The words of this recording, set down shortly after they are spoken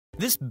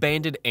This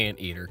banded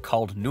anteater,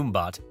 called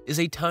Numbat, is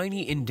a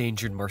tiny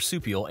endangered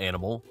marsupial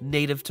animal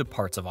native to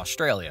parts of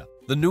Australia.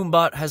 The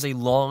Numbat has a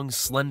long,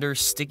 slender,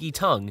 sticky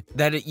tongue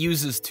that it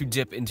uses to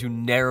dip into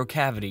narrow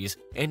cavities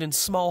and in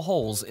small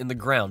holes in the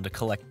ground to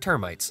collect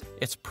termites,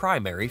 its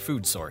primary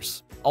food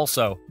source.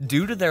 Also,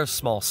 due to their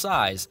small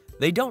size,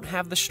 they don't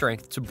have the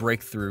strength to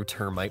break through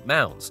termite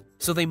mounds,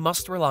 so they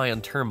must rely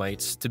on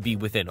termites to be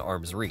within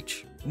arm's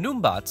reach.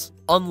 Numbats,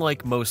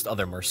 unlike most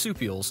other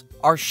marsupials,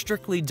 are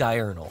strictly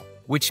diurnal,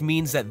 which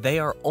means that they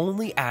are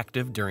only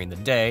active during the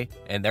day,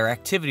 and their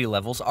activity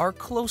levels are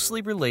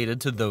closely related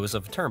to those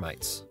of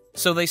termites.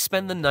 So they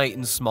spend the night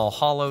in small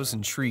hollows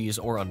in trees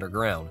or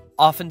underground,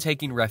 often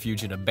taking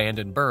refuge in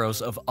abandoned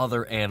burrows of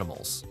other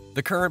animals.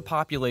 The current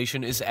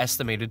population is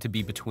estimated to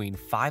be between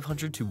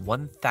 500 to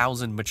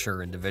 1,000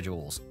 mature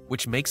individuals,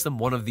 which makes them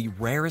one of the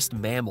rarest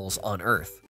mammals on Earth.